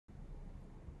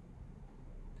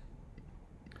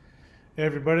Hey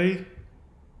everybody,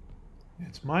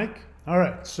 it's Mike. All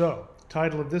right, so the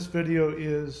title of this video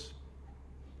is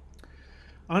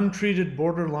Untreated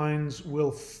Borderlines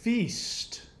Will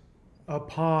Feast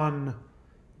Upon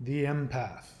the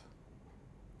Empath.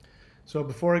 So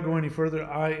before I go any further,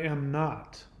 I am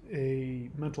not a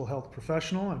mental health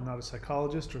professional. I'm not a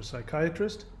psychologist or a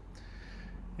psychiatrist.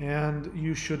 And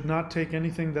you should not take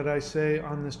anything that I say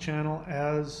on this channel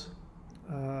as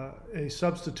a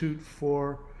substitute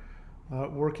for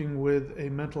working with a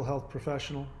mental health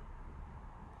professional,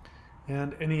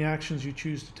 and any actions you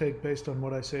choose to take based on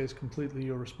what I say is completely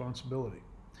your responsibility.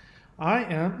 I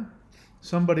am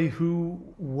somebody who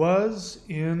was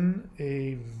in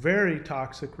a very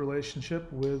toxic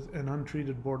relationship with an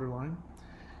untreated borderline.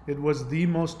 It was the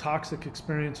most toxic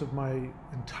experience of my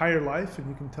entire life, and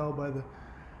you can tell by the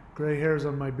gray hairs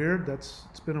on my beard, it's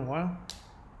been a while.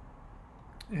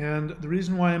 And the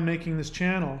reason why I'm making this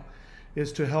channel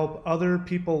is to help other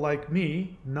people like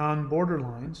me,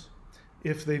 non-borderlines,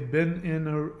 if they've been in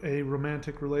a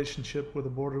romantic relationship with a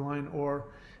borderline, or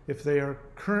if they are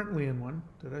currently in one.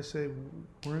 Did I say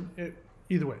we're in?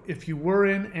 Either way, if you were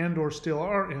in and or still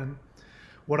are in,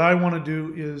 what I want to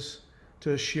do is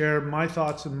to share my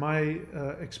thoughts and my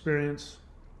experience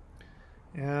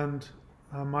and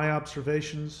my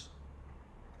observations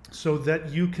so that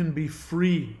you can be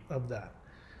free of that.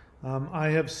 I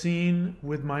have seen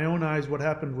with my own eyes what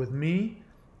happened with me.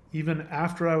 Even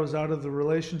after I was out of the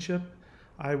relationship,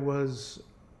 I was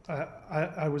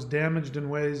damaged in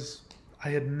ways I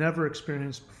had never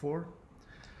experienced before.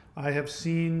 I have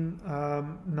seen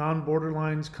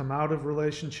non-borderlines come out of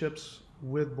relationships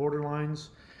with borderlines,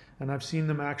 and I've seen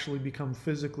them actually become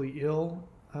physically ill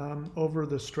over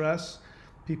the stress.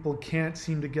 People can't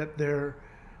seem to get their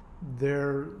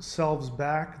selves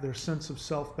back, their sense of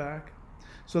self back.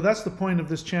 So that's the point of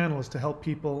this channel, is to help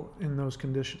people in those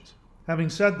conditions.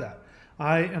 Having said that,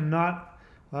 I am not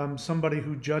somebody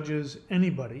who judges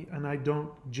anybody, and I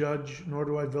don't judge nor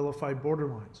do I vilify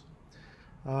borderlines.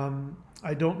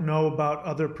 I don't know about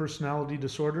other personality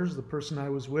disorders. The person I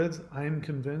was with, I am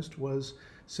convinced, was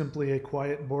simply a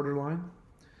quiet borderline.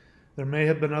 There may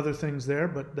have been other things there,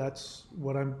 but that's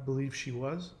what I believe she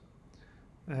was.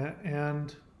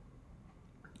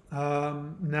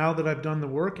 Now that I've done the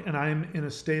work and I'm in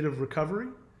a state of recovery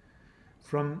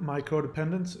from my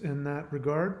codependence in that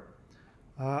regard,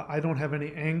 I don't have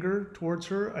any anger towards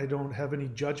her. I don't have any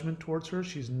judgment towards her.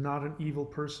 She's not an evil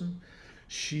person.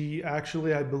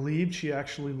 I believed she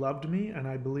actually loved me, and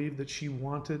I believe that she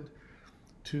wanted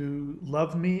to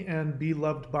love me and be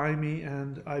loved by me,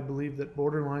 and I believe that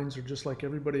borderlines are just like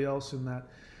everybody else in that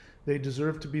they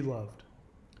deserve to be loved.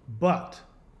 But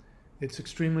it's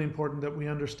extremely important that we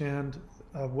understand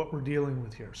what we're dealing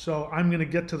with here. So I'm going to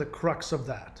get to the crux of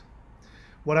that.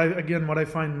 What I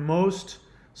find most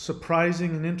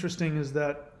surprising and interesting is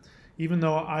that even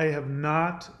though I have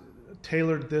not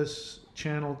tailored this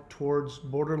channel towards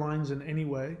borderlines in any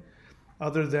way,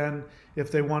 other than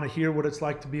if they want to hear what it's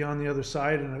like to be on the other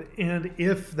side, and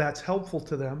if that's helpful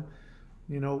to them,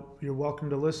 you're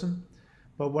welcome to listen.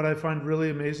 But what I find really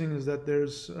amazing is that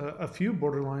there's a few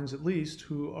borderlines, at least,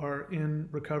 who are in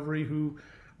recovery, who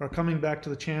are coming back to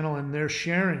the channel, and they're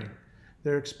sharing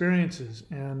their experiences.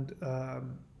 And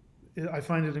I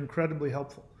find it incredibly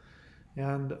helpful.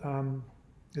 And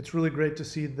it's really great to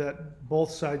see that both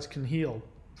sides can heal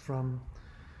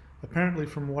apparently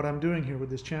from what I'm doing here with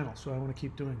this channel. So I want to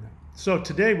keep doing that. So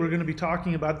today we're going to be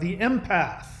talking about the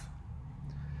empath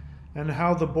and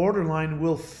how the borderline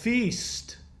will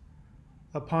feast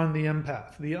upon the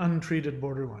empath, the untreated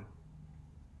borderline.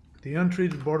 The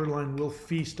untreated borderline will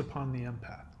feast upon the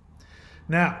empath.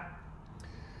 Now,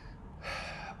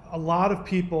 a lot of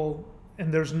people,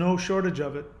 and there's no shortage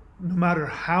of it, no matter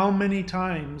how many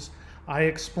times I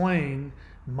explain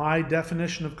my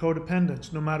definition of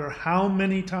codependence, no matter how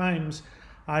many times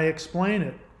I explain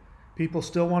it, people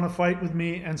still want to fight with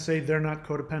me and say they're not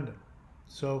codependent.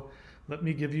 So let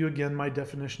me give you again my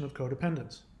definition of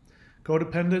codependence.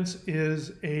 Codependence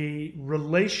is a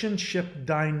relationship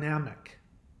dynamic.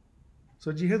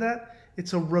 So did you hear that?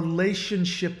 It's a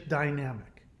relationship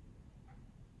dynamic.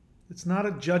 It's not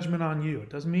a judgment on you. It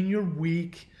doesn't mean you're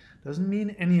weak. It doesn't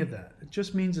mean any of that. It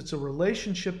just means it's a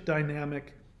relationship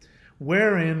dynamic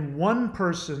wherein one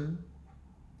person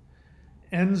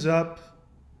ends up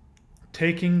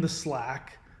taking the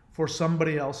slack for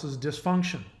somebody else's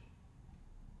dysfunction.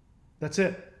 That's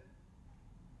it.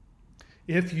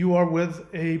 If you are with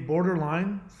a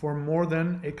borderline for more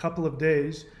than a couple of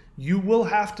days, you will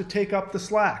have to take up the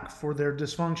slack for their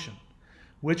dysfunction,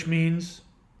 which means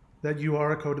that you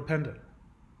are a codependent.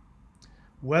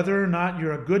 Whether or not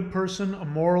you're a good person, a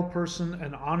moral person,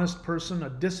 an honest person, a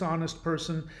dishonest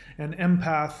person, an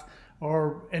empath,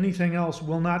 or anything else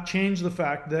will not change the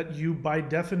fact that you, by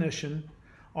definition,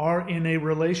 are in a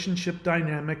relationship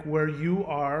dynamic where you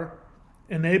are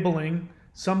enabling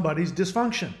somebody's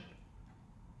dysfunction.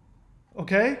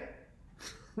 Okay?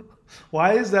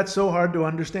 Why is that so hard to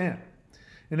understand?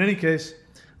 In any case,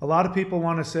 a lot of people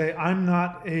want to say, I'm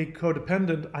not a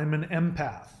codependent, I'm an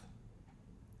empath.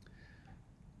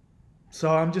 So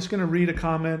I'm just going to read a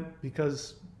comment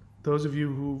because those of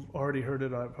you who've already heard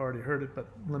it, I've already heard it, but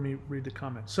let me read the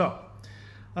comment. So,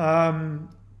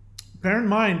 bear in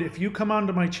mind, if you come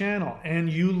onto my channel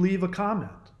and you leave a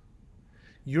comment,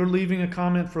 you're leaving a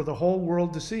comment for the whole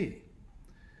world to see.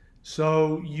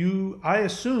 So I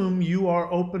assume you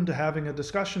are open to having a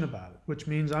discussion about it, which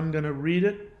means I'm going to read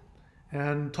it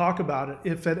and talk about it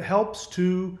if it helps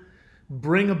to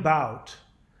bring about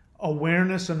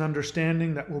awareness and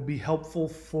understanding that will be helpful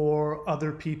for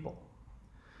other people.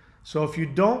 So if you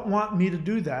don't want me to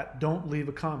do that, don't leave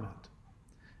a comment.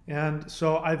 And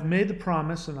so I've made the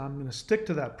promise, and I'm going to stick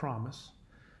to that promise,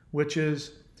 which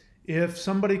is if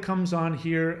somebody comes on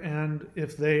here and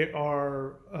if they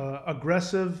are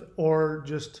aggressive or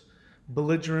just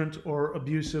belligerent or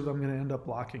abusive, I'm going to end up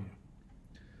blocking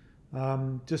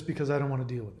you, just because I don't want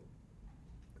to deal with it.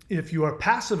 If you are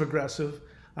passive aggressive,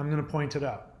 I'm going to point it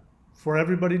out for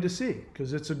everybody to see,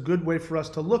 because it's a good way for us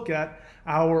to look at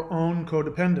our own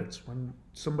codependence when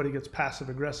somebody gets passive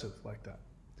aggressive like that.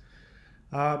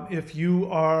 If you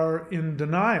are in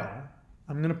denial,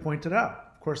 I'm going to point it out.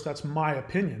 Of course, that's my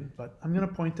opinion, but I'm going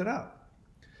to point it out.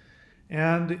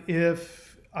 And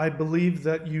if I believe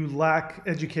that you lack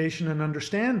education and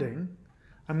understanding,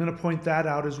 I'm going to point that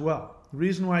out as well. The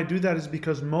reason why I do that is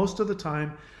because most of the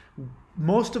time,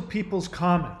 most of people's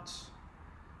comments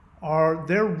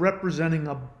they're representing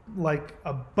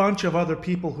a bunch of other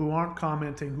people who aren't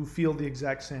commenting who feel the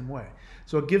exact same way.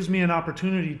 So it gives me an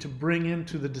opportunity to bring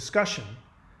into the discussion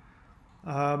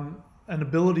an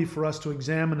ability for us to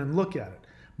examine and look at it.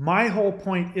 My whole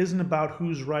point isn't about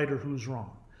who's right or who's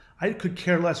wrong. I could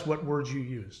care less what words you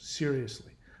use,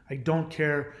 seriously. I don't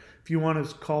care if you want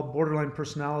to call borderline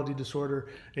personality disorder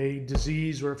a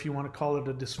disease, or if you want to call it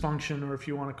a dysfunction, or if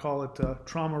you want to call it a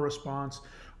trauma response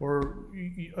or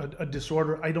a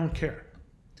disorder. I don't care.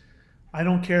 I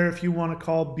don't care if you want to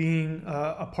call being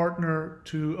a partner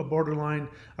to a borderline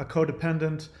a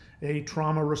codependent, a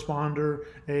trauma responder,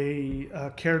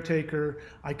 a caretaker.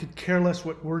 I could care less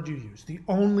what word you use. The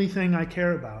only thing I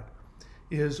care about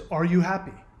is, are you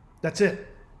happy? That's it.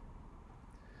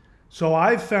 So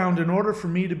I've found in order for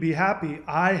me to be happy,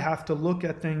 I have to look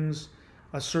at things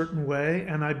a certain way,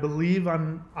 and I believe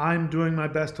I'm doing my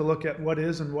best to look at what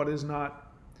is and what is not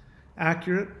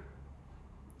accurate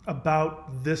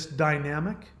about this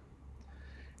dynamic.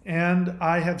 And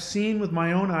I have seen with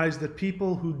my own eyes that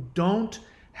people who don't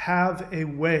have a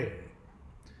way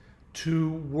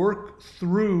to work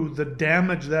through the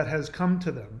damage that has come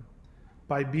to them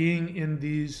by being in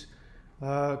these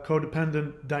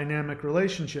codependent dynamic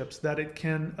relationships, that it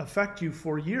can affect you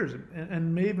for years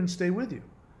and may even stay with you.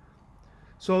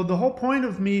 So the whole point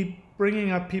of me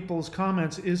bringing up people's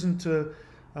comments isn't to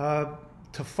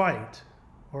fight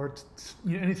or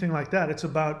anything like that. It's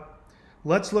about,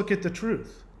 let's look at the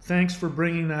truth. Thanks for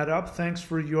bringing that up. Thanks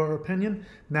for your opinion.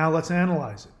 Now let's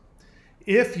analyze it.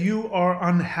 If you are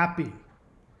unhappy,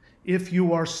 if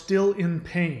you are still in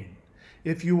pain,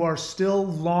 if you are still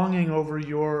longing over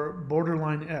your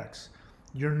borderline ex,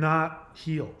 you're not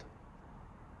healed.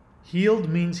 Healed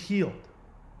means healed.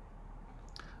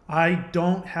 I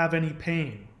don't have any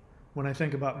pain when I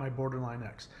think about my borderline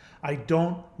ex. I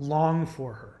don't long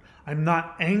for her. I'm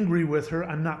not angry with her.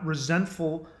 I'm not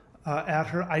resentful at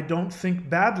her. I don't think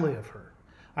badly of her.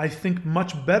 I think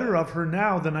much better of her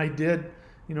now than I did,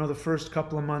 the first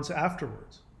couple of months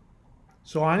afterwards.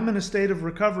 So I'm in a state of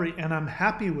recovery and I'm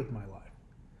happy with my life.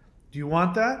 Do you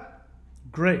want that?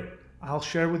 Great. I'll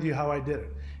share with you how I did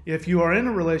it. If you are in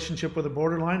a relationship with a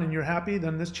borderline and you're happy,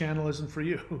 then this channel isn't for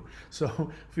you.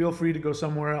 So feel free to go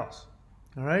somewhere else.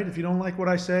 All right? If you don't like what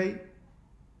I say,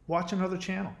 watch another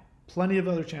channel. Plenty of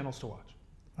other channels to watch.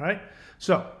 All right?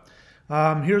 So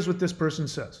here's what this person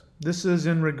says. This is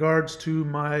in regards to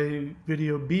my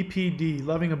video, BPD,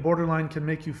 Loving a Borderline Can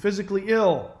Make You Physically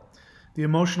Ill. The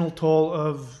emotional toll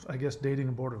of, I guess, dating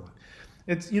a borderline.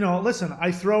 It's, listen, I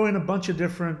throw in a bunch of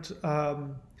different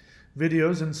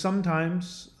videos, and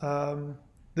sometimes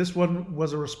this one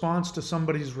was a response to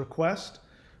somebody's request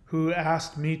who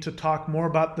asked me to talk more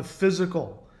about the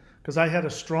physical, because I had a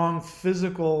strong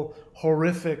physical,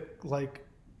 horrific,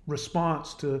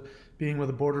 response to being with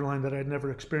a borderline that I'd never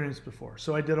experienced before.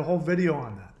 So I did a whole video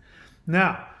on that.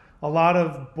 Now, a lot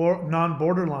of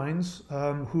non-borderlines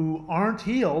who aren't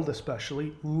healed,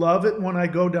 especially, love it when I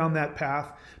go down that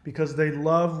path because they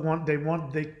love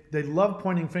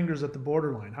pointing fingers at the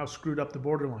borderline, how screwed up the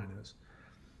borderline is.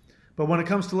 But when it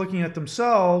comes to looking at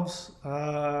themselves,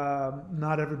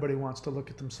 not everybody wants to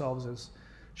look at themselves as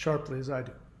sharply as I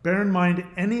do. Bear in mind,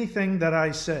 anything that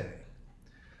I say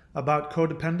about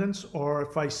codependence, or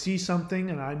if I see something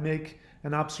and I make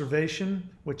an observation,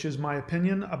 which is my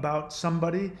opinion about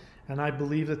somebody, and I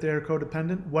believe that they are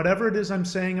codependent, whatever it is I'm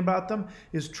saying about them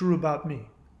is true about me.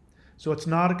 So it's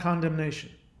not a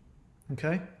condemnation.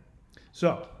 Okay?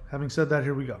 So, having said that,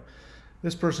 here we go.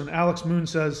 This person, Alex Moon,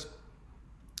 says,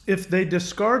 if they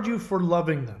discard you for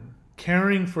loving them,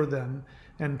 caring for them,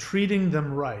 and treating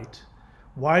them right,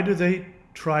 why do they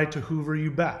try to hoover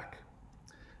you back?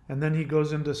 And then he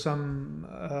goes into some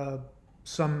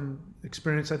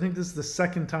experience. I think this is the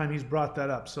second time he's brought that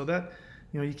up. So that,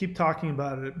 you keep talking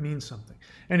about it, it means something.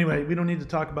 Anyway, we don't need to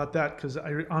talk about that because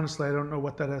honestly, I don't know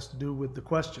what that has to do with the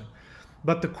question.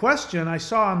 But the question, I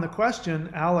saw on the question,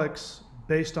 Alex,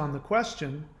 based on the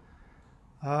question,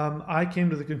 I came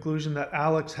to the conclusion that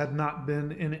Alex had not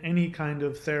been in any kind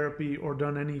of therapy or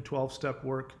done any 12-step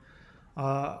work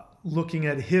looking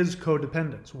at his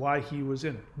codependence, why he was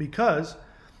in it. Because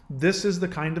this is the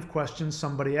kind of question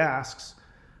somebody asks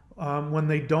when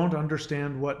they don't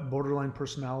understand what borderline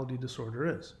personality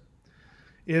disorder is.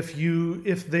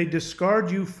 If they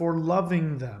discard you for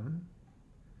loving them,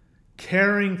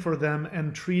 caring for them,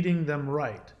 and treating them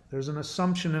right, there's an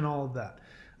assumption in all of that.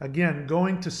 Again,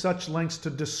 going to such lengths to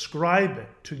describe it,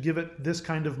 to give it this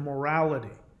kind of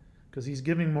morality, because he's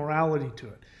giving morality to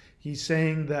it. He's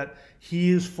saying that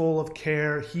he is full of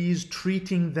care, he's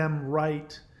treating them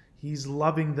right, he's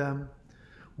loving them.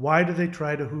 Why do they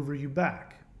try to hoover you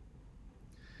back?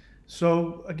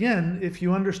 So again, if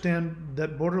you understand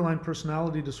that borderline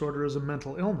personality disorder is a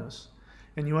mental illness,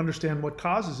 and you understand what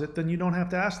causes it, then you don't have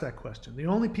to ask that question. The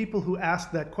only people who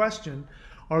ask that question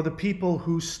are the people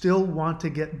who still want to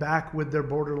get back with their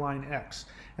borderline ex,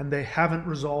 and they haven't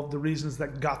resolved the reasons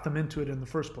that got them into it in the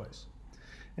first place.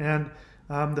 And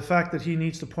the fact that he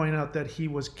needs to point out that he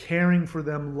was caring for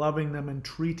them, loving them, and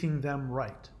treating them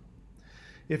right.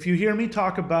 If you hear me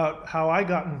talk about how I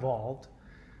got involved,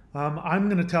 I'm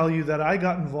going to tell you that I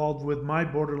got involved with my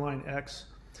borderline ex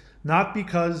not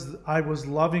because I was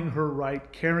loving her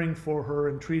right, caring for her,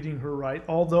 and treating her right,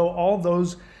 although all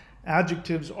those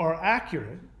adjectives are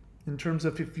accurate in terms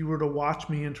of if you were to watch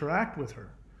me interact with her.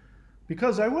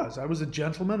 Because I was a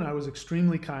gentleman, I was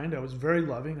extremely kind, I was very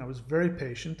loving, I was very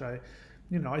patient, I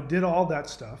did all that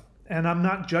stuff. And I'm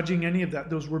not judging any of that.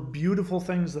 Those were beautiful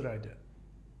things that I did.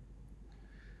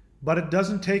 But it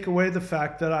doesn't take away the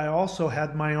fact that I also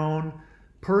had my own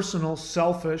personal,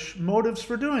 selfish motives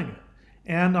for doing it.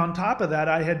 And on top of that,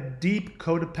 I had deep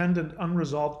codependent,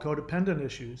 unresolved codependent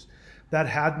issues that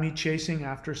had me chasing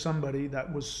after somebody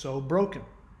that was so broken.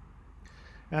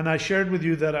 And I shared with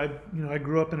you that I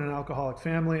grew up in an alcoholic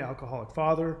family, alcoholic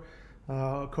father,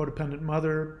 codependent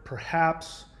mother,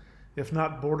 perhaps, if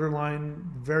not borderline,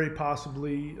 very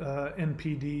possibly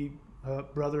NPD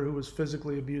brother who was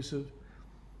physically abusive.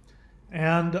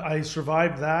 And I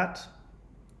survived that.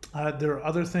 There are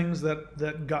other things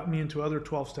that got me into other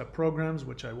 12-step programs,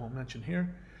 which I won't mention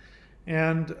here.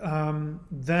 And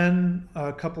then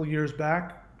a couple years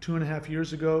back, 2.5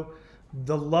 years ago,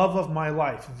 the love of my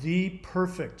life, the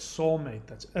perfect soulmate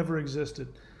that's ever existed,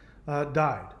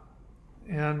 died.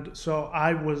 And so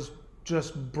I was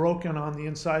just broken on the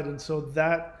inside. And so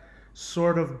that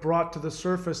sort of brought to the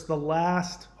surface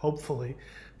hopefully,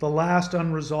 the last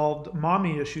unresolved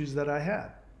mommy issues that I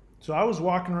had. So I was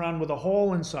walking around with a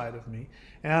hole inside of me,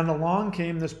 and along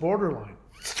came this borderline.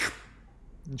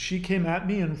 And she came at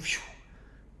me, and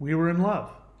we were in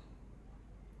love.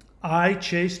 I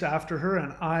chased after her,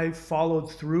 and I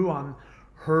followed through on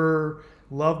her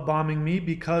love bombing me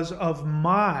because of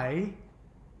my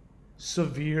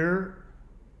severe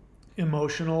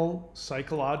emotional,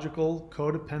 psychological,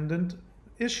 codependent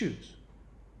issues.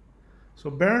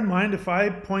 So bear in mind, if I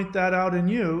point that out in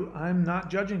you, I'm not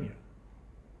judging you.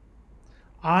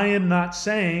 I am not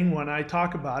saying, when I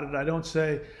talk about it, I don't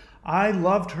say, I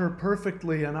loved her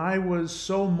perfectly and I was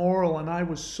so moral and I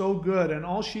was so good and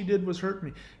all she did was hurt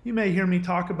me. You may hear me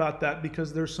talk about that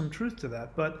because there's some truth to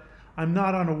that, but I'm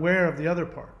not unaware of the other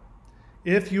part.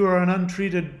 If you are an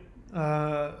untreated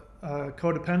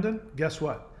codependent, guess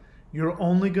what? You're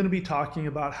only going to be talking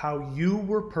about how you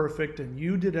were perfect and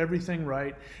you did everything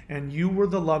right and you were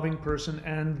the loving person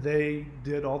and they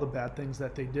did all the bad things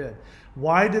that they did.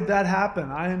 Why did that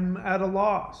happen? I'm at a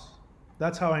loss.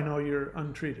 That's how I know you're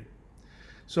untreated.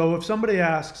 So if somebody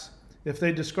asks, if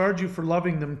they discard you for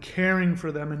loving them, caring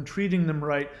for them, and treating them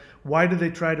right, why do they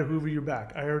try to hoover you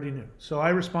back? I already knew. So I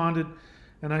responded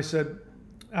and I said,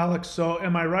 Alex, so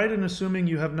am I right in assuming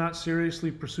you have not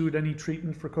seriously pursued any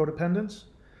treatment for codependence?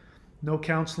 No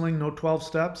counseling, no 12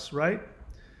 steps, right?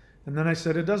 And then I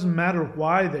said, it doesn't matter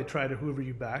why they try to hoover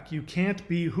you back. You can't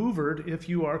be hoovered if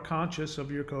you are conscious of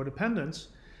your codependence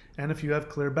and if you have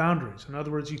clear boundaries. In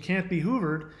other words, you can't be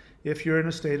hoovered if you're in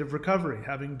a state of recovery,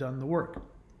 having done the work.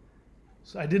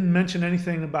 So I didn't mention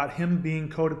anything about him being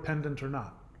codependent or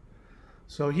not.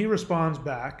 So he responds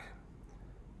back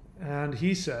and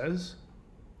he says,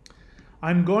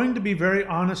 I'm going to be very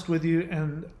honest with you,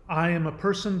 and I am a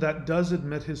person that does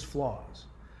admit his flaws.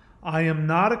 I am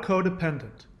not a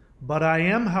codependent, but I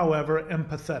am, however,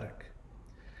 empathetic.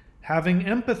 Having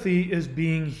empathy is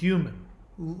being human.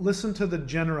 Listen to the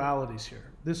generalities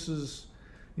here. This is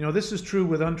true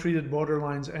with untreated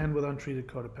borderlines and with untreated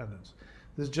codependence.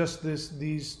 There's just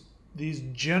these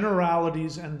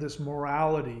generalities and this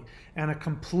morality and a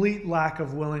complete lack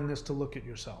of willingness to look at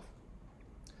yourself.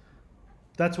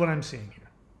 That's what I'm seeing here.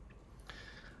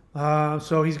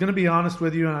 So he's going to be honest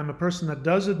with you, and I'm a person that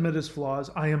does admit his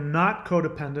flaws. I am not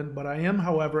codependent, but I am,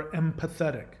 however,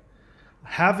 empathetic.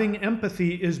 Having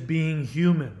empathy is being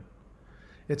human.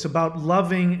 It's about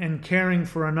loving and caring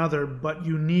for another, but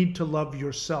you need to love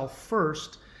yourself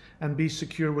first and be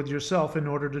secure with yourself in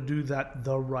order to do that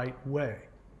the right way.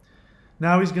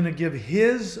 Now he's going to give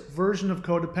his version of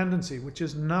codependency, which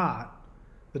is not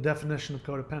the definition of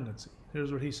codependency.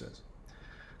 Here's what he says.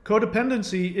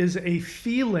 Codependency is a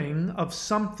feeling of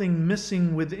something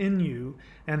missing within you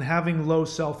and having low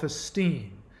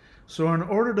self-esteem. So in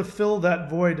order to fill that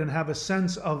void and have a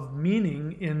sense of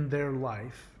meaning in their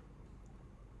life,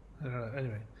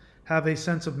 have a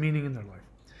sense of meaning in their life,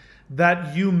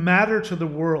 that you matter to the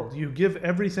world. You give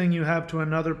everything you have to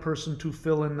another person to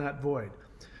fill in that void.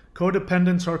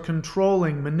 Codependents are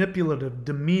controlling, manipulative,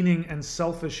 demeaning, and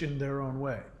selfish in their own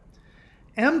way.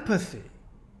 Empathy,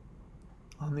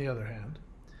 on the other hand,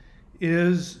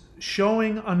 is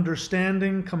showing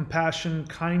understanding, compassion,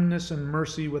 kindness, and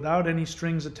mercy without any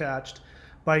strings attached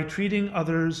by treating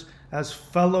others as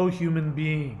fellow human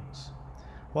beings,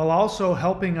 while also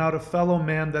helping out a fellow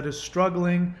man that is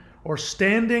struggling or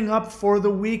standing up for the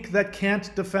weak that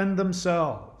can't defend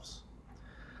themselves.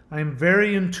 I am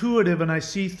very intuitive and I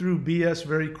see through BS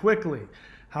very quickly.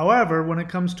 However, when it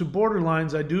comes to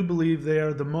borderlines, I do believe they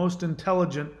are the most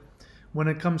intelligent when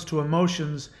it comes to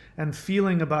emotions and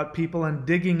feeling about people and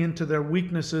digging into their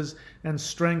weaknesses and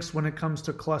strengths when it comes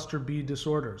to cluster B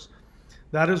disorders.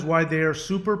 That is why they are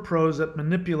super pros at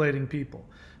manipulating people,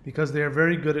 because they are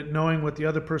very good at knowing what the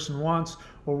other person wants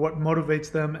or what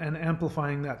motivates them and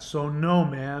amplifying that. So no,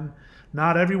 man,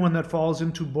 not everyone that falls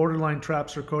into borderline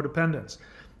traps are codependents.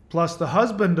 Plus, the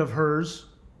husband of hers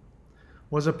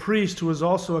was a priest who was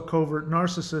also a covert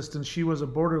narcissist, and she was a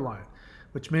borderline,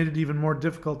 which made it even more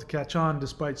difficult to catch on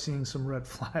despite seeing some red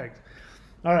flags.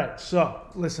 All right, so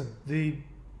listen, the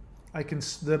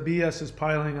BS is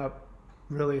piling up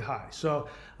really high. So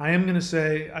I am going to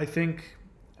say, I think,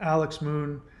 Alex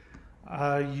Moon,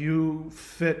 you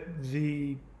fit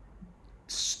the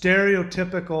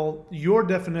stereotypical, your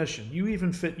definition. You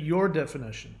even fit your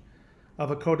definition of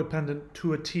a codependent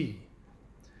to a T.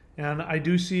 And I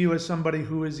do see you as somebody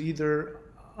who is either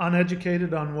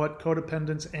uneducated on what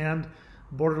codependence and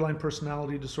borderline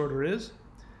personality disorder is,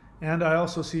 and I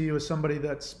also see you as somebody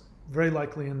that's very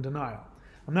likely in denial.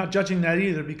 I'm not judging that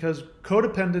either, because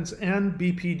codependence and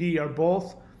BPD are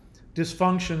both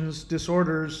dysfunctions,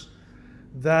 disorders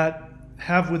that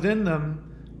have within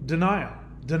them denial.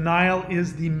 Denial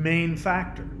is the main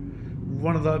factor.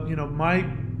 One of the,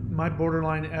 my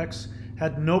borderline ex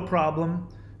had no problem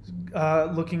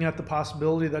looking at the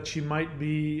possibility that she might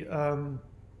be,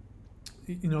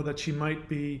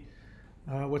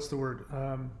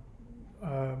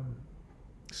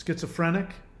 schizophrenic,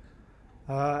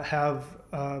 have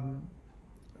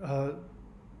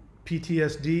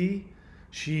PTSD.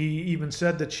 She even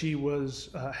said that she was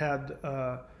had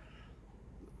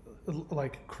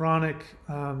like chronic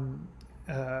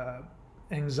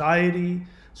anxiety.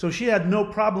 So she had no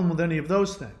problem with any of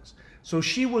those things. So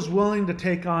she was willing to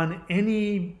take on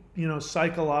any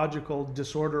psychological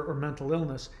disorder or mental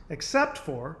illness except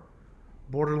for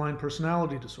borderline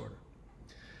personality disorder.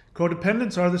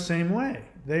 Codependents are the same way.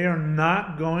 They are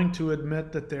not going to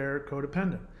admit that they're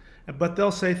codependent, but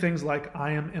they'll say things like,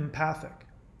 I am empathic.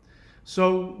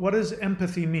 So what does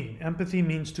empathy mean? Empathy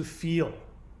means to feel.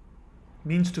 It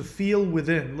means to feel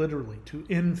within, literally, to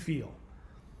in-feel.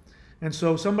 And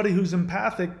so somebody who's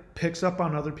empathic picks up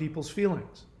on other people's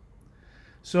feelings.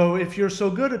 So if you're so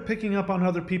good at picking up on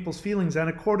other people's feelings, and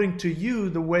according to you,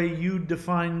 the way you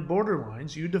define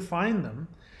borderlines, you define them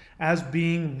as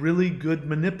being really good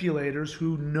manipulators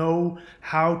who know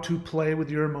how to play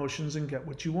with your emotions and get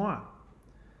what you want.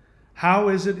 How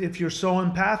is it if you're so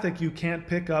empathic you can't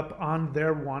pick up on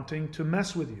their wanting to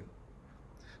mess with you?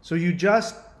 So you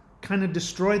just kind of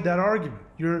destroyed that argument.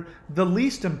 You're the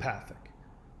least empathic.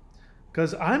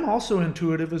 Because I'm also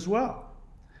intuitive as well.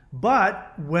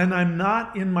 But when I'm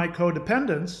not in my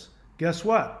codependence, guess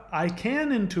what? I can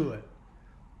intuit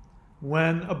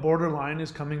when a borderline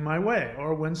is coming my way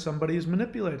or when somebody is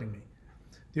manipulating me.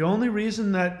 The only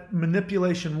reason that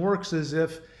manipulation works is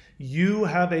if you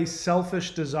have a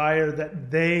selfish desire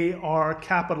that they are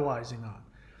capitalizing on.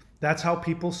 That's how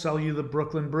people sell you the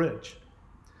Brooklyn Bridge.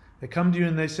 They come to you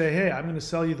and they say, hey, I'm going to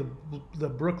sell you the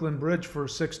Brooklyn Bridge for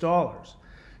 $6.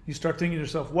 You start thinking to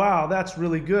yourself, wow, that's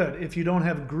really good. If you don't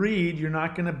have greed, you're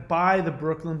not going to buy the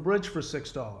Brooklyn Bridge for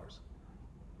 $6.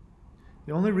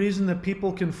 The only reason that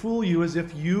people can fool you is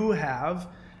if you have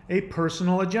a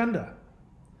personal agenda.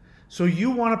 So you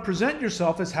want to present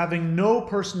yourself as having no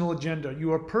personal agenda.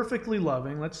 You are perfectly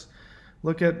loving. Let's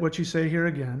look at what you say here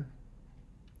again.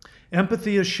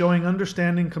 Empathy is showing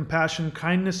understanding, compassion,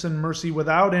 kindness, and mercy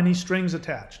without any strings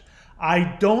attached.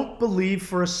 I don't believe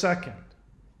for a second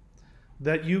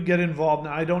that you get involved.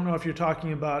 Now, I don't know if you're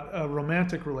talking about a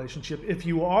romantic relationship. If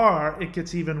you are, it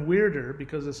gets even weirder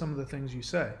because of some of the things you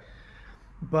say.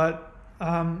 But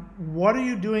what are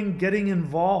you doing getting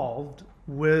involved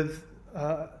with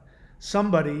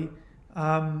somebody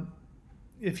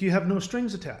if you have no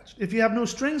strings attached? If you have no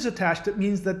strings attached, it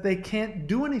means that they can't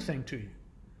do anything to you.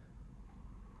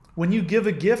 When you give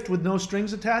a gift with no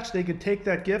strings attached, they could take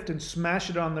that gift and smash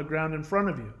it on the ground in front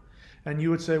of you. And you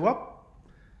would say, well,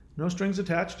 no strings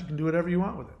attached, you can do whatever you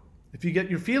want with it. If you get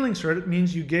your feelings hurt, it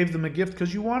means you gave them a gift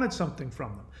because you wanted something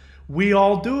from them. We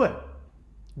all do it.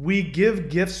 We give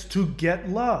gifts to get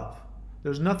love.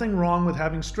 There's nothing wrong with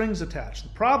having strings attached. The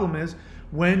problem is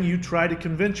when you try to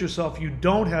convince yourself you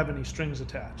don't have any strings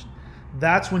attached.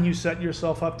 That's when you set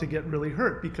yourself up to get really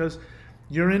hurt because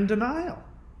you're in denial.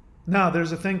 Now,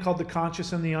 there's a thing called the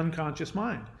conscious and the unconscious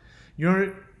mind.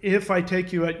 If I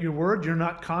take you at your word, you're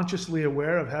not consciously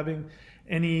aware of having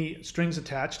any strings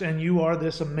attached, and you are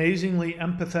this amazingly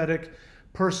empathetic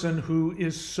person who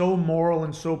is so moral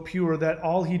and so pure that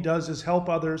all he does is help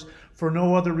others for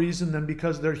no other reason than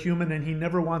because they're human and he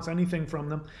never wants anything from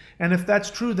them. And if that's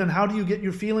true, then how do you get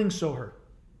your feelings so hurt?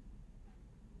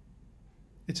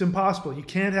 It's impossible. You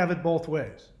can't have it both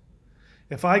ways.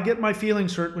 If I get my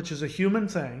feelings hurt, which is a human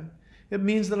thing, it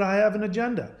means that I have an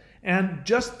agenda. And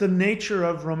just the nature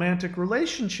of romantic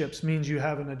relationships means you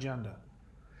have an agenda.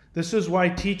 This is why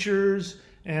teachers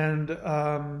and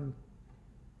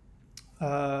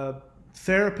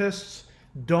therapists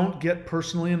don't get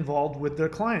personally involved with their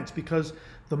clients, because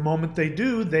the moment they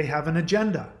do, they have an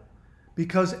agenda.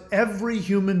 Because every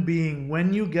human being,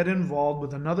 when you get involved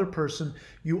with another person,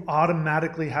 you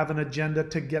automatically have an agenda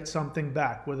to get something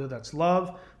back, whether that's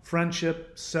love,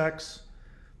 friendship, sex.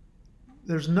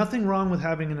 There's nothing wrong with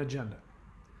having an agenda.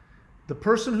 The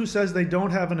person who says they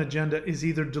don't have an agenda is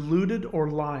either deluded or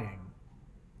lying.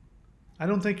 I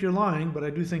don't think you're lying, but I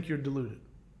do think you're deluded.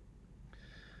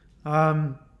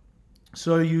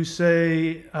 So you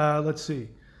say, let's see,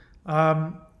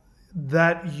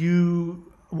 that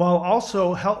you, while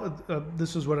also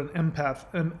this is what an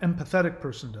empathetic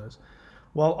person does,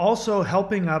 while also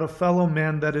helping out a fellow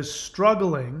man that is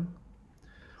struggling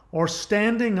or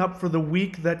standing up for the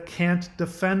weak that can't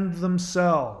defend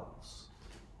themselves.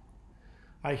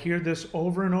 I hear this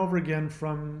over and over again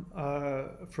from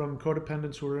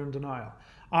codependents who are in denial.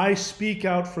 I speak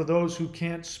out for those who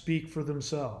can't speak for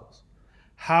themselves.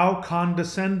 How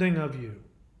condescending of you.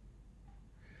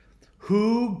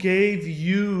 Who gave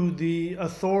you the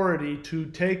authority to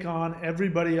take on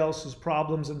everybody else's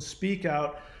problems and speak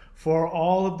out for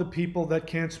all of the people that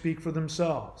can't speak for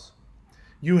themselves?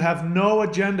 You have no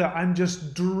agenda. I'm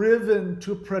just driven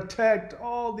to protect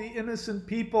all the innocent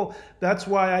people. That's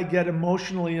why I get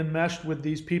emotionally enmeshed with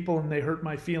these people and they hurt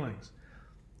my feelings.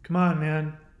 Come on,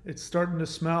 man. It's starting to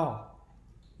smell.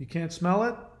 You can't smell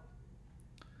it?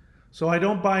 So I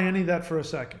don't buy any of that for a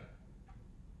second.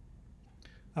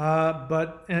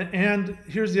 And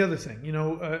here's the other thing. You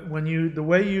know, the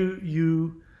way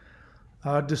you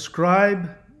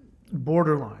describe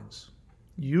borderlines,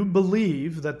 you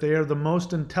believe that they are the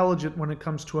most intelligent when it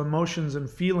comes to emotions and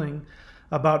feeling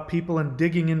about people and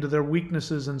digging into their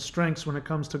weaknesses and strengths when it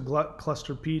comes to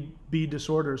cluster B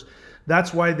disorders.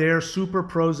 That's why they're super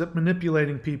pros at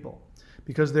manipulating people,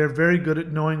 because they're very good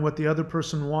at knowing what the other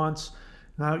person wants.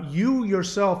 Now, you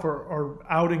yourself are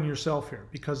outing yourself here,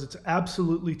 because it's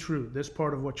absolutely true, this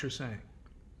part of what you're saying.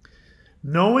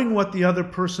 Knowing what the other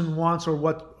person wants or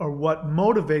what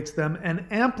motivates them and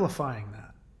amplifying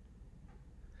that.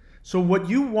 So what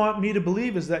you want me to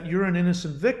believe is that you're an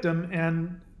innocent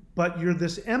victim, but you're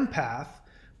this empath,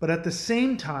 but at the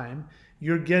same time,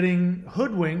 you're getting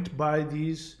hoodwinked by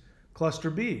these cluster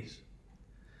Bs.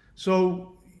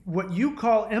 So what you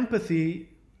call empathy,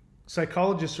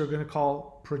 psychologists are going to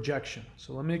call projection.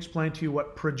 So let me explain to you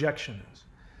what projection is.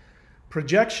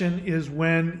 Projection is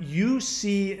when you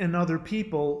see in other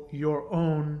people your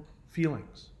own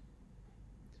feelings.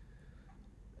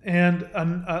 And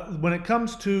when it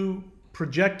comes to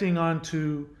projecting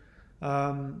onto,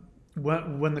 when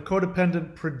the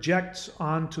codependent projects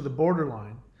onto the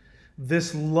borderline,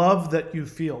 this love that you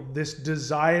feel, this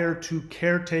desire to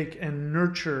caretake and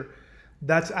nurture,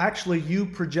 that's actually you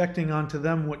projecting onto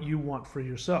them what you want for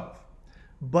yourself.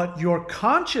 But your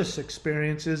conscious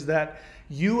experience is that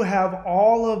you have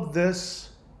all of this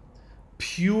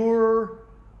pure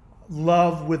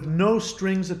love with no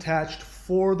strings attached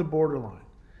for the borderline.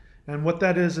 And what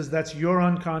that is that's your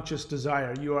unconscious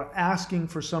desire. You are asking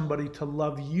for somebody to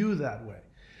love you that way.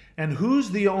 And who's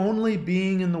the only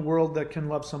being in the world that can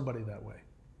love somebody that way?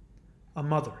 A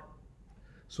mother.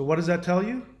 So what does that tell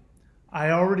you?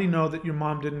 I already know that your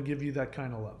mom didn't give you that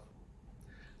kind of love.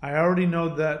 I already know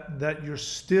that you're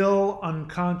still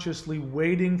unconsciously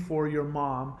waiting for your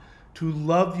mom to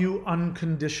love you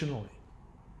unconditionally.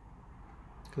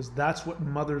 Because that's what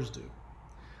mothers do.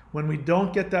 When we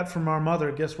don't get that from our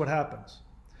mother, guess what happens?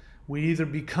 We either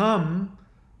become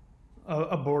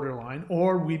a borderline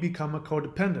or we become a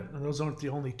codependent. And those aren't the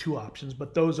only two options,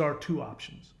 but those are two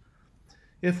options.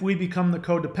 If we become the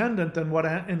codependent, then what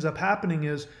ends up happening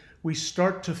is we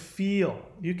start to feel.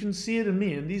 You can see it in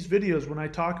me. In these videos, when I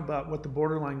talk about what the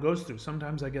borderline goes through,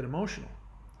 sometimes I get emotional.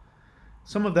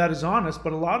 Some of that is honest,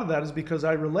 but a lot of that is because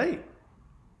I relate.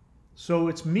 So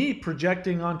it's me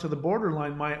projecting onto the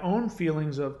borderline my own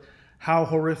feelings of how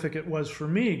horrific it was for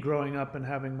me growing up and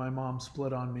having my mom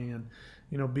split on me, and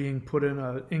being put in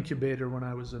an incubator when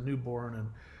I was a newborn,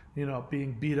 and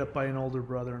being beat up by an older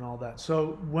brother and all that.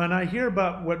 So when I hear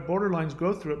about what borderlines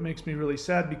go through, it makes me really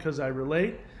sad because I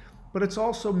relate, but it's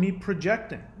also me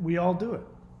projecting. We all do it.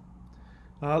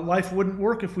 Life wouldn't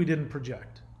work if we didn't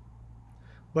project.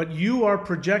 But you are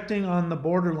projecting on the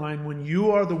borderline when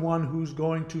you are the one who's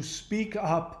going to speak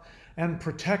up and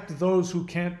protect those who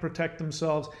can't protect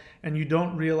themselves, and you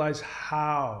don't realize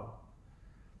how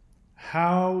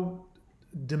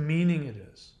demeaning it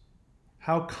is,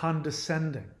 how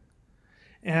condescending,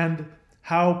 and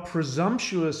how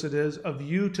presumptuous it is of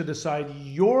you to decide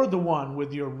you're the one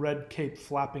with your red cape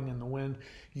flapping in the wind.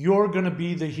 You're going to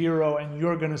be the hero and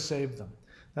you're going to save them.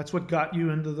 That's what got you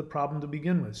into the problem to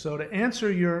begin with. So to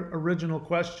answer your original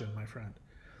question, my friend,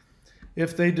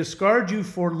 if they discard you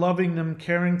for loving them,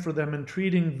 caring for them, and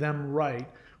treating them right,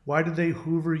 why do they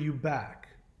hoover you back?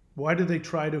 Why do they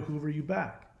try to hoover you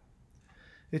back?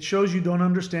 It shows you don't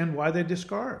understand why they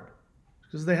discard.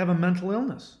 Because they have a mental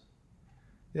illness.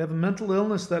 They have a mental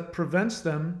illness that prevents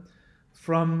them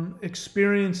from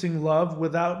experiencing love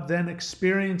without then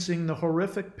experiencing the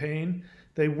horrific pain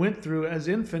they went through as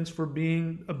infants for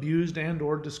being abused and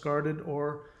or discarded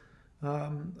or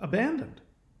abandoned.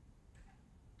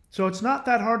 So it's not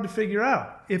that hard to figure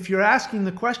out. If you're asking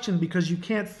the question because you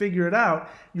can't figure it out,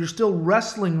 you're still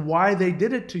wrestling why they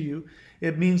did it to you,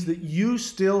 it means that you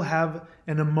still have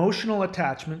an emotional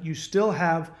attachment. You still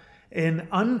have an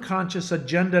unconscious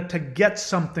agenda to get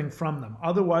something from them.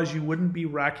 Otherwise, you wouldn't be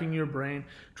racking your brain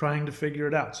trying to figure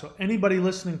it out. So anybody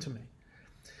listening to me,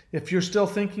 if you're still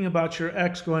thinking about your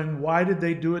ex going, why did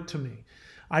they do it to me?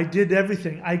 I did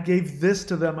everything. I gave this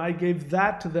to them. I gave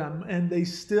that to them. And they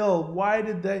still, why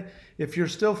did they? If you're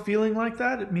still feeling like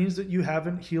that, it means that you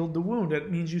haven't healed the wound. It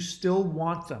means you still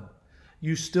want them.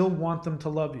 You still want them to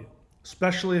love you,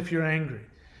 especially if you're angry.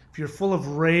 If you're full of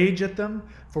rage at them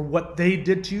for what they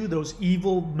did to you, those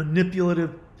evil,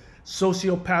 manipulative,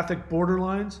 sociopathic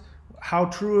borderlines, how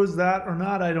true is that or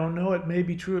not? I don't know. It may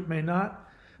be true. It may not.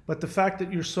 But the fact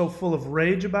that you're so full of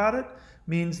rage about it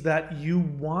means that you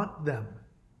want them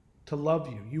to love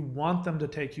you. You want them to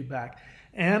take you back.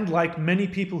 And like many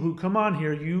people who come on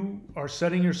here, you are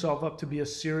setting yourself up to be a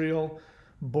serial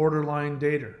borderline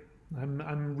dater.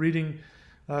 I'm reading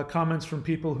comments from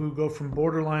people who go from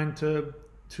borderline to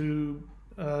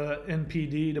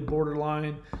NPD to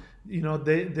borderline.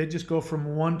 They just go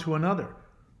from one to another.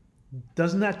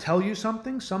 Doesn't that tell you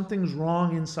something? Something's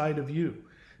wrong inside of you.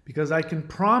 Because I can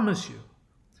promise you,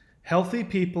 healthy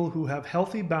people who have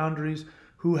healthy boundaries,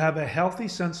 who have a healthy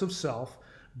sense of self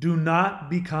do not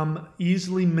become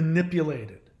easily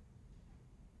manipulated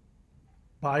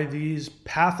by these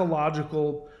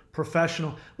pathological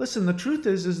professional. Listen, the truth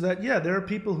is that, yeah, there are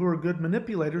people who are good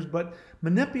manipulators, but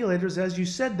manipulators, as you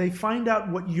said, they find out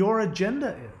what your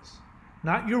agenda is,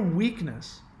 not your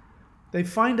weakness. They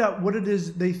find out what it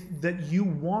is that you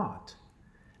want,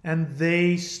 and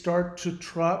they start to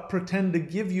pretend to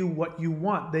give you what you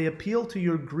want. They appeal to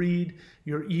your greed,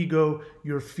 your ego,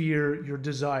 your fear, your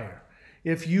desire.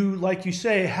 If you, like you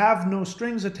say, have no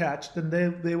strings attached,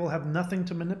 then they will have nothing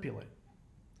to manipulate.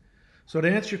 So to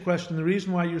answer your question, the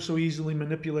reason why you're so easily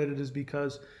manipulated is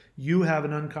because you have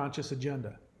an unconscious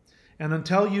agenda. And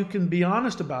until you can be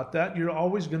honest about that, you're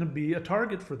always going to be a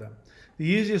target for them. The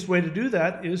easiest way to do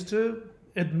that is to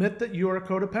admit that you are a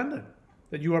codependent,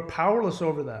 that you are powerless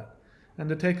over that, and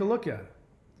to take a look at it.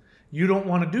 You don't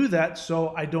want to do that,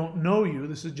 so I don't know you.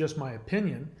 This is just my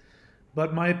opinion.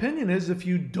 But my opinion is if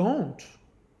you don't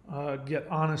get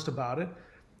honest about it,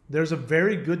 there's a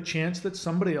very good chance that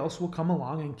somebody else will come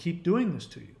along and keep doing this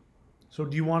to you. So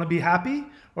do you want to be happy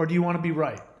or do you want to be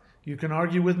right? You can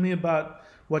argue with me about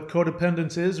what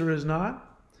codependence is or is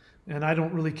not, and I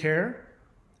don't really care.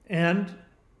 And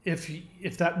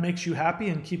if that makes you happy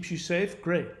and keeps you safe,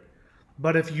 great.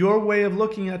 But if your way of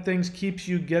looking at things keeps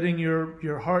you getting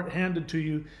your heart handed to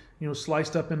you,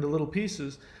 sliced up into little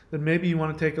pieces, then maybe you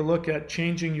want to take a look at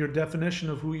changing your definition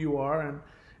of who you are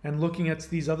and looking at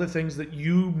these other things that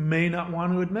you may not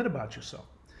want to admit about yourself.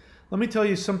 Let me tell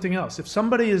you something else. If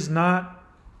somebody is not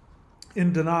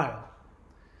in denial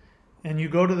and you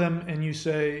go to them and you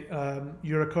say,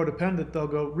 you're a codependent, they'll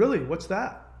go, really, what's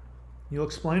that? You'll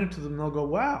explain it to them and they'll go,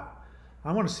 wow,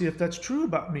 I want to see if that's true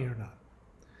about me or not.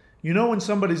 You know when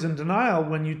somebody's in denial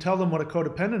when you tell them what a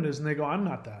codependent is and they go, I'm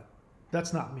not that.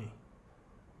 That's not me.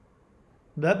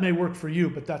 That may work for you,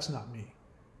 but that's not me.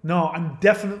 No, I'm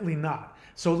definitely not.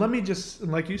 So let me just,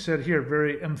 like you said here,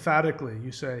 very emphatically,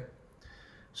 you say,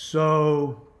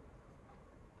 so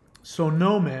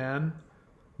no, man,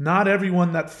 not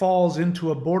everyone that falls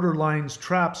into a borderlines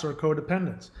traps are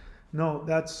codependents. No,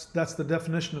 that's the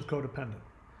definition of codependent.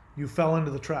 You fell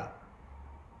into the trap.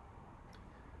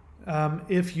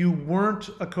 If you weren't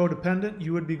a codependent,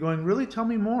 you would be going, really, tell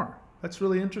me more. That's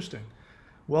really interesting.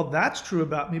 Well, that's true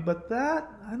about me, but that,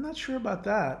 I'm not sure about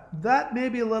that. That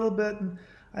maybe a little bit,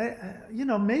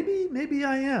 maybe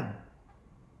I am.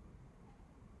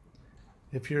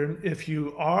 If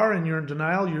you are and you're in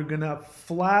denial, you're going to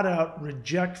flat out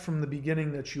reject from the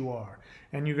beginning that you are.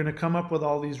 And you're going to come up with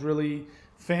all these really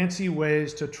fancy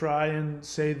ways to try and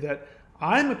say that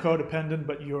I'm a codependent,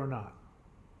 but you're not.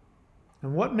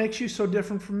 And what makes you so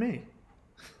different from me?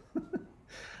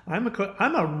 I'm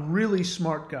a really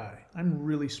smart guy. I'm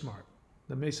really smart.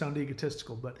 That may sound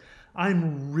egotistical, but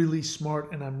I'm really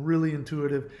smart and I'm really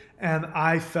intuitive, and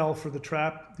I fell for the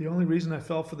trap. The only reason I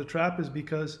fell for the trap is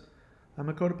because I'm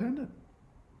a codependent.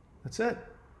 That's it.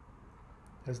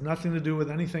 It has nothing to do with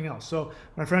anything else. So,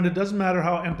 my friend, it doesn't matter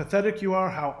how empathetic you are,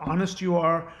 how honest you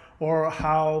are, or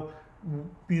how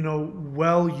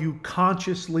well you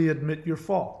consciously admit your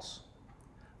faults.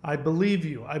 I believe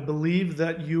you. I believe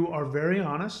that you are very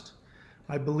honest.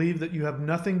 I believe that you have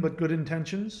nothing but good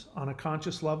intentions on a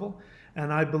conscious level.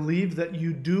 And I believe that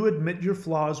you do admit your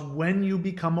flaws when you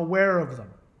become aware of them.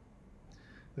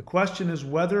 The question is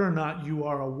whether or not you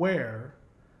are aware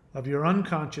of your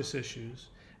unconscious issues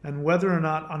and whether or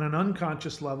not on an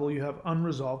unconscious level you have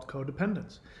unresolved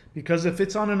codependence. Because if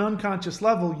it's on an unconscious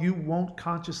level, you won't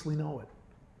consciously know it.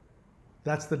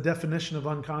 That's the definition of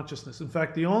unconsciousness. In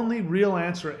fact, the only real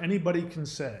answer anybody can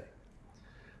say,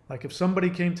 like if somebody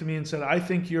came to me and said, I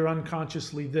think you're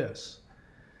unconsciously this,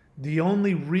 the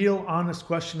only real honest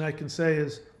question I can say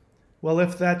is, well,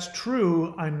 if that's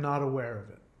true, I'm not aware of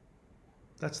it.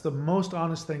 That's the most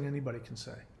honest thing anybody can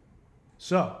say.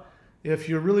 So, if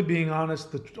you're really being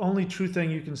honest, the only true thing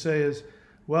you can say is,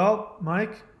 well,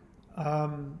 Mike,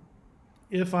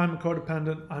 if I'm a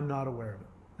codependent, I'm not aware of it.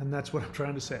 And that's what I'm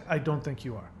trying to say. I don't think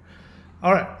you are.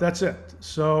 All right, that's it.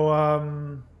 So,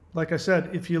 like I said,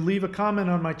 if you leave a comment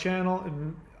on my channel,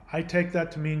 and I take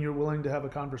that to mean you're willing to have a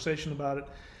conversation about it.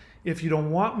 If you don't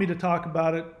want me to talk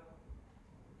about it,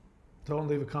 don't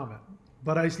leave a comment.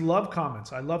 But I love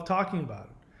comments. I love talking about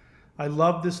it. I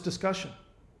love this discussion.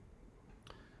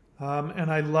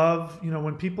 And I love,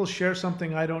 when people share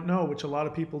something I don't know, which a lot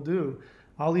of people do,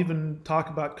 I'll even talk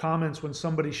about comments when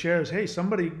somebody shares, hey,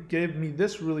 somebody gave me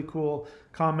this really cool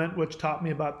comment which taught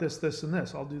me about this, this, and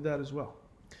this. I'll do that as well.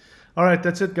 All right,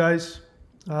 that's it, guys.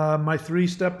 My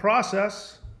 3-step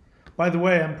process. By the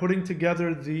way, I'm putting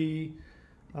together the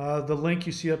The link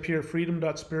you see up here,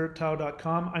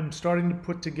 freedom.spirittao.com. I'm starting to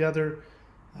put together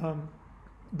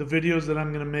the videos that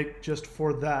I'm going to make just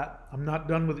for that. I'm not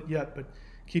done with it yet, but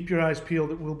keep your eyes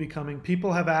peeled. It will be coming.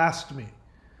 People have asked me.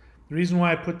 The reason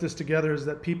why I put this together is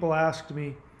that people asked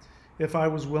me if I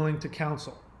was willing to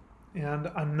counsel.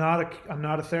 And I'm not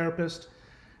a therapist.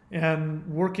 And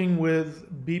working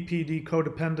with BPD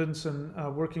codependents and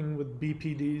working with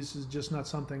BPDs is just not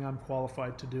something I'm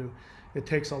qualified to do. It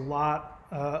takes a lot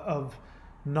of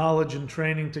knowledge and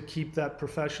training to keep that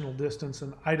professional distance,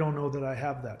 and I don't know that I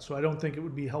have that. So I don't think it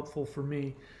would be helpful for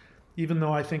me, even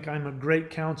though I think I'm a great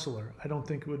counselor. I don't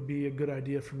think it would be a good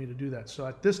idea for me to do that. So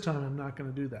at this time, I'm not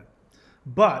going to do that.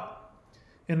 But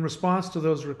in response to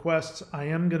those requests, I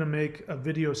am going to make a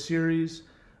video series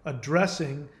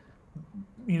addressing,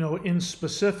 in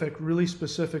specific, really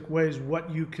specific ways, what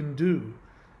you can do.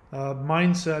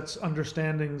 Mindsets,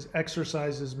 understandings,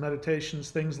 exercises,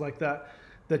 meditations, things like that,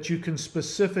 that you can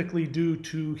specifically do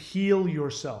to heal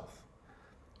yourself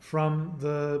from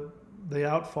the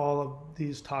outfall of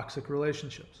these toxic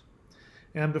relationships.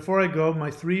 And before I go, my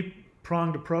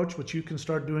three-pronged approach, which you can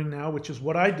start doing now, which is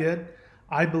what I did.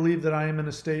 I believe that I am in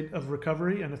a state of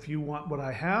recovery, and if you want what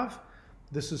I have,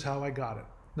 this is how I got it.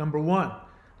 Number one,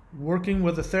 working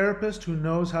with a therapist who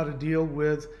knows how to deal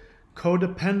with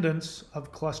codependence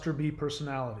of cluster B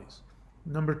personalities.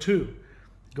 Number two,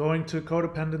 going to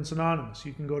Codependence Anonymous.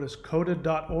 You can go to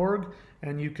coded.org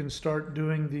and you can start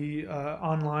doing the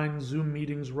online Zoom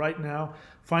meetings right now.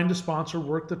 Find a sponsor,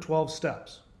 work the 12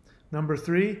 steps. Number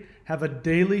three, have a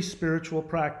daily spiritual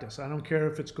practice. I don't care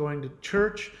if it's going to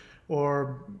church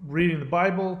or reading the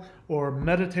Bible or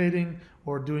meditating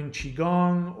or doing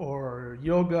Qigong or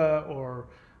yoga or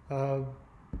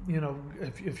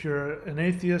if you're an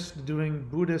atheist, doing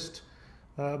Buddhist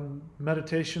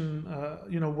meditation,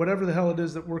 whatever the hell it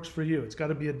is that works for you. It's got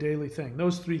to be a daily thing.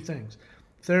 Those three things: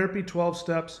 therapy, 12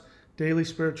 steps, daily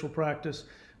spiritual practice.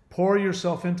 Pour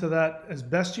yourself into that as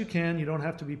best you can. You don't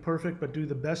have to be perfect, but do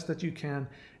the best that you can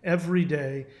every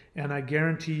day. And I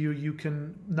guarantee you, you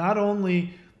can not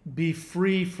only be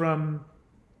free from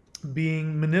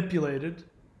being manipulated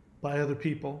by other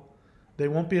people. They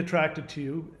won't be attracted to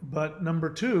you. But number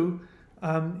two,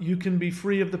 you can be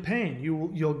free of the pain.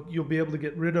 You'll be able to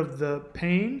get rid of the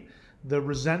pain, the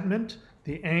resentment,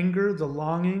 the anger, the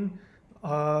longing,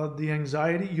 the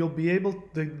anxiety.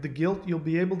 The guilt. You'll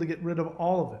be able to get rid of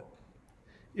all of it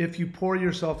if you pour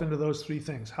yourself into those three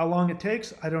things. How long it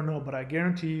takes, I don't know, but I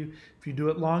guarantee you, if you do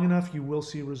it long enough, you will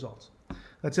see results.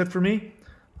 That's it for me.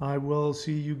 I will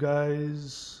see you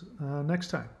guys next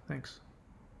time. Thanks.